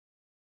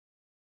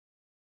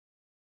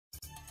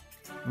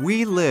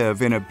We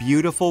live in a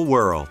beautiful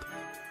world.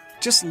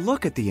 Just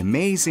look at the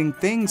amazing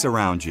things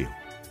around you.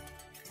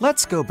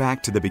 Let's go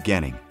back to the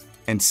beginning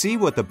and see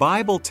what the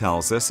Bible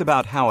tells us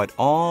about how it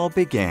all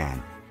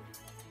began.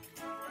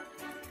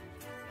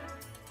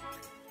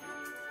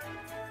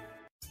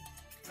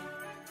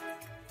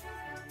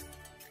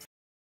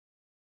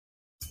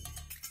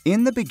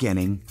 In the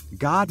beginning,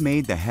 God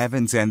made the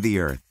heavens and the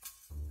earth.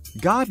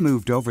 God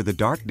moved over the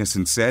darkness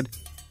and said,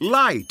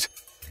 "Light!"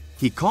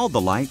 He called the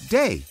light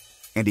day,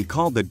 and he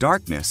called the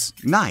darkness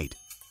night.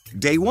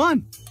 Day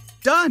 1,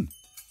 done.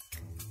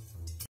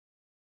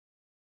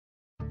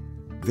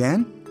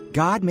 Then,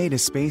 God made a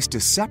space to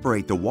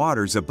separate the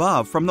waters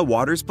above from the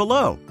waters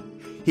below.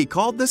 He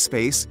called the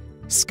space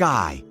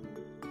sky.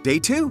 Day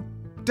 2,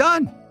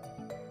 done.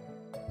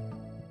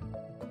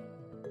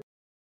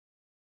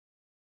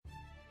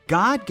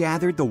 God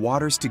gathered the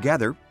waters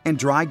together and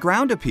dry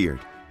ground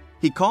appeared.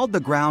 He called the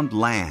ground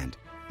land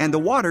and the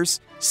waters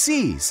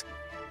seas.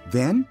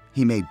 Then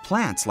he made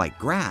plants like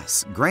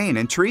grass, grain,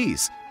 and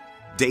trees.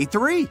 Day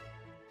 3,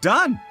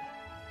 done.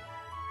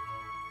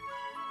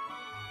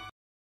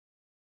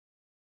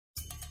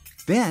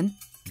 Then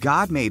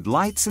God made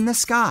lights in the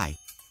sky.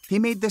 He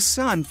made the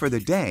sun for the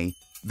day,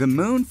 the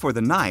moon for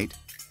the night,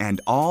 and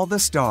all the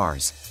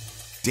stars.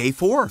 Day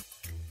 4,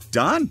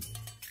 done.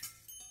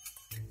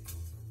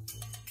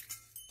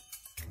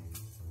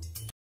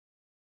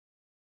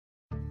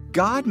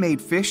 God made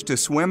fish to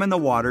swim in the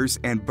waters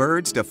and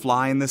birds to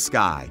fly in the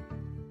sky.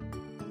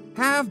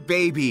 "Have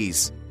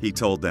babies," he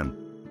told them.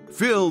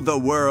 "Fill the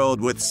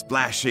world with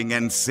splashing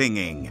and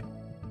singing."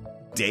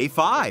 Day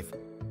 5,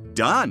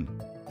 done.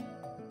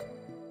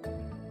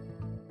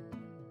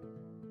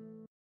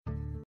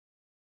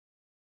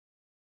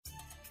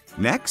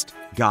 Next,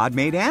 God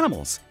made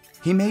animals.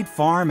 He made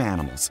farm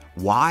animals,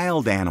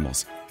 wild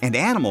animals, and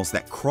animals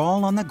that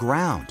crawl on the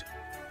ground.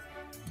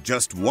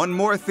 "Just one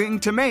more thing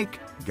to make,"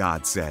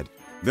 God said,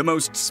 "the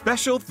most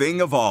special thing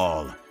of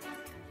all."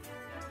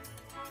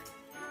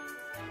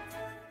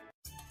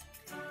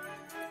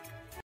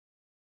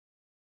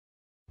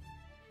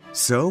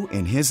 So,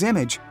 in His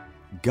image,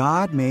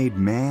 God made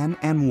man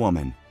and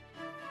woman.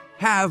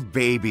 "Have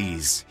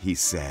babies," He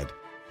said.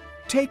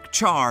 "Take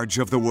charge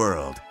of the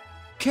world.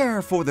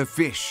 Care for the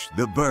fish,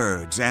 the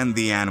birds, and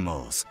the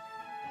animals."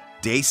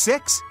 Day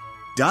 6,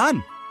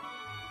 done.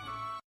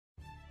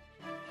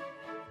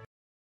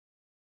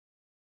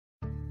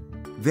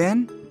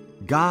 Then,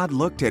 God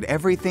looked at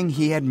everything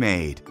He had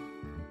made.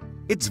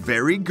 "It's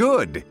very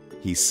good,"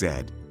 He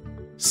said.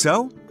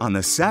 So, on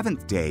the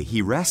 7th day,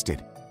 He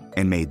rested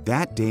and made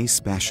that day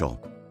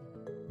special.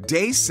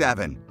 Day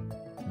 7,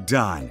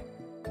 done.